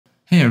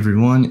Hey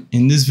everyone,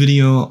 in this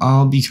video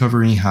I'll be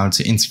covering how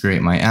to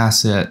integrate my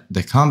asset,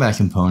 the combat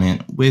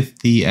component, with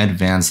the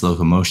advanced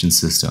locomotion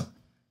system.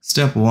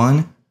 Step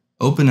 1.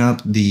 Open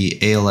up the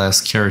ALS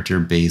character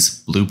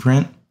base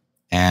blueprint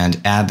and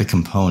add the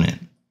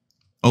component.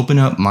 Open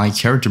up my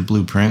character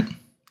blueprint,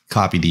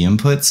 copy the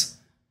inputs,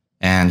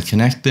 and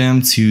connect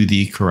them to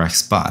the correct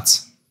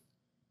spots.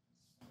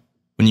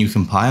 When you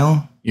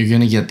compile, you're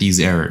going to get these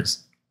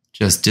errors.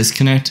 Just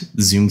disconnect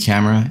the zoom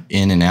camera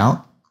in and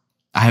out.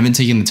 I haven't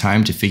taken the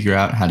time to figure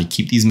out how to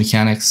keep these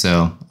mechanics,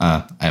 so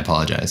I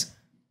apologize.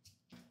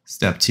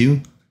 Step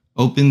 2.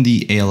 Open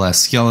the ALS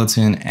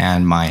skeleton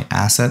and my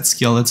asset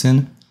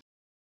skeleton.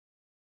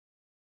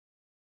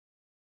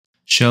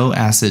 Show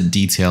asset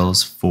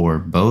details for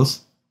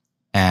both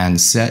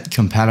and set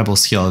compatible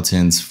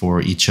skeletons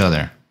for each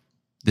other.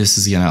 This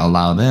is going to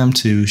allow them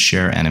to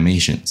share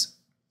animations.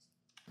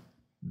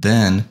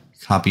 Then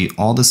copy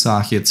all the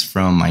sockets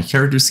from my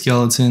character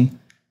skeleton,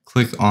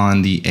 click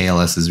on the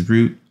ALS's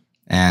root,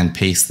 and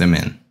paste them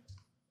in.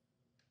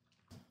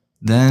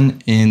 Then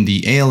in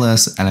the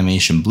ALS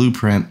animation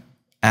blueprint,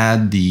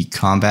 add the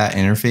combat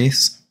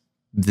interface.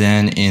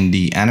 Then in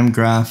the anim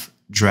graph,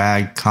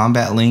 drag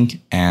combat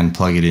link and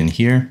plug it in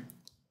here.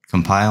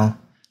 Compile.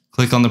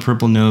 Click on the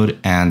purple node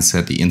and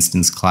set the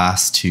instance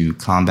class to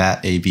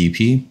combat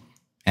ABP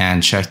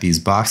and check these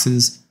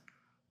boxes.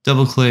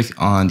 Double click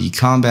on the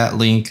combat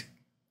link,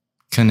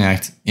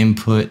 connect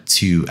input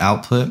to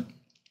output,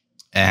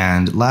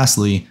 and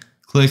lastly,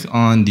 click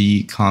on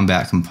the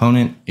combat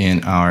component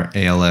in our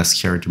ALS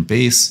character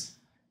base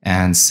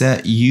and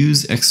set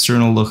use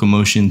external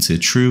locomotion to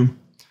true,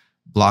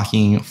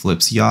 blocking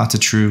flips yaw to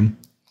true,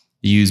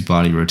 use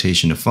body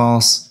rotation to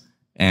false,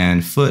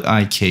 and foot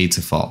IK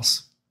to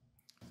false.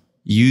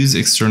 Use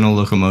external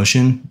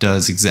locomotion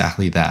does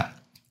exactly that.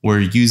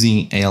 We're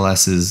using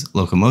ALS's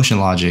locomotion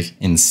logic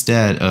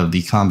instead of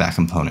the combat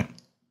component.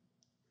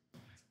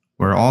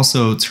 We're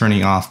also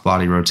turning off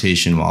body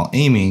rotation while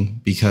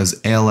aiming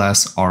because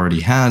ALS already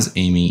has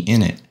aiming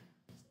in it.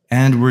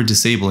 And we're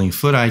disabling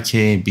foot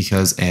IK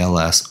because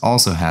ALS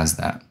also has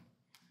that.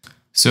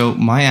 So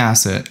my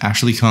asset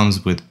actually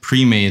comes with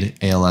pre-made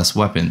ALS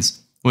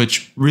weapons,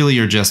 which really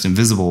are just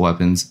invisible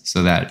weapons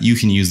so that you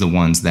can use the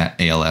ones that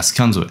ALS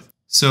comes with.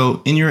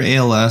 So in your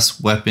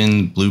ALS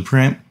weapon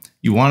blueprint,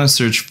 you want to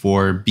search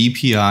for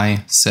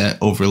BPI set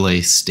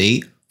overlay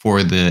state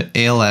for the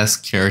ALS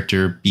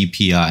character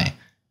BPI,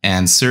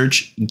 and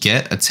search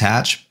get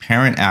attach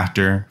parent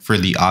actor for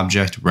the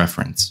object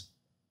reference.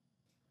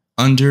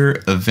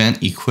 Under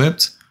event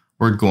equipped,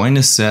 we're going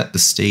to set the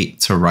state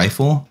to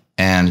rifle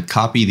and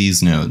copy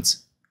these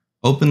nodes.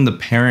 Open the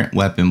parent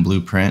weapon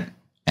blueprint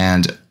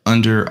and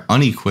under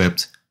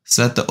unequipped,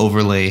 set the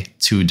overlay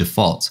to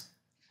default.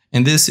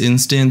 In this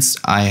instance,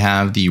 I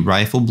have the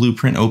rifle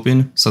blueprint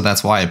open, so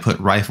that's why I put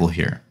rifle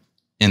here.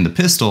 In the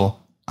pistol,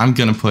 I'm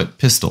going to put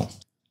pistol.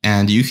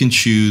 And you can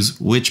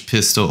choose which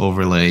pistol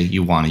overlay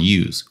you want to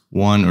use,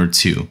 1 or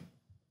 2.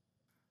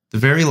 The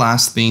very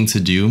last thing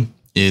to do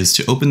is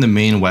to open the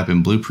main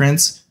weapon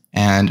blueprints,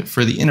 and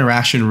for the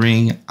interaction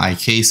ring,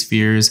 IK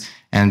spheres,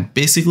 and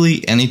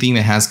basically anything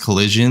that has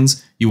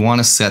collisions, you want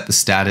to set the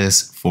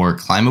status for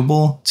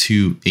climbable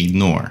to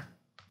ignore.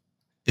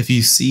 If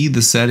you see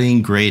the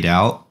setting grayed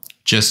out,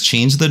 just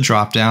change the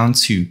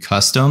dropdown to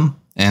custom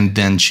and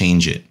then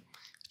change it.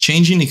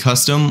 Changing to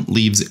custom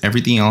leaves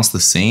everything else the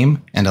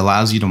same and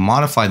allows you to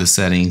modify the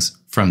settings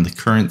from the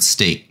current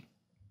state.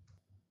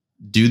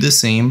 Do the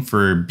same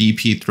for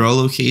BP throw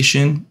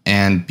location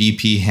and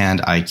BP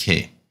hand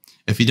IK.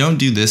 If you don't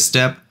do this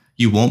step,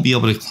 you won't be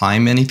able to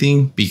climb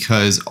anything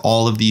because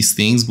all of these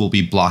things will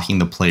be blocking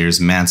the player's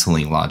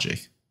mantling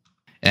logic.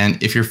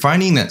 And if you're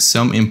finding that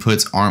some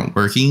inputs aren't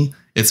working,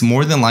 it's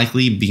more than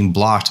likely being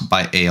blocked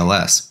by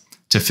ALS.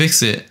 To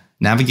fix it,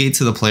 navigate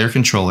to the player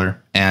controller,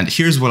 and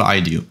here's what I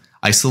do.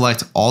 I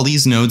select all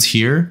these nodes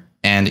here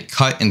and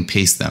cut and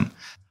paste them.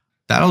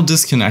 That'll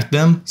disconnect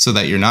them so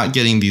that you're not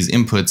getting these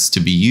inputs to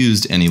be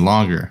used any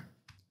longer.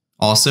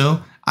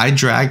 Also, I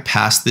drag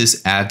past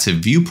this add to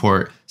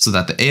viewport so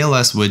that the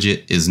ALS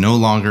widget is no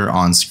longer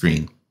on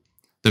screen.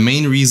 The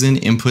main reason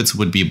inputs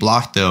would be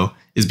blocked though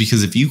is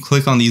because if you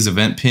click on these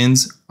event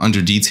pins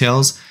under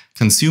details,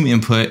 consume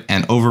input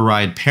and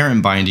override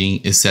parent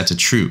binding is set to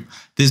true.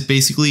 This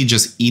basically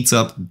just eats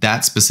up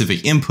that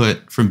specific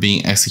input from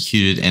being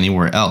executed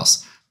anywhere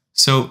else.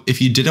 So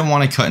if you didn't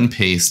want to cut and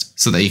paste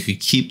so that you could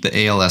keep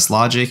the ALS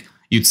logic,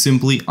 you'd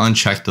simply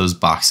uncheck those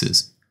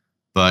boxes.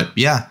 But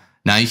yeah,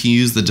 now you can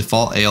use the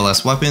default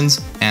ALS weapons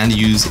and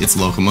use its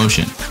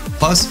locomotion.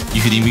 Plus,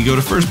 you could even go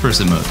to first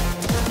person mode.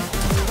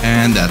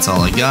 And that's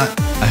all I got.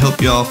 I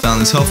hope you all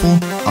found this helpful.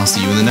 I'll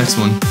see you in the next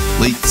one.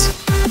 Lates.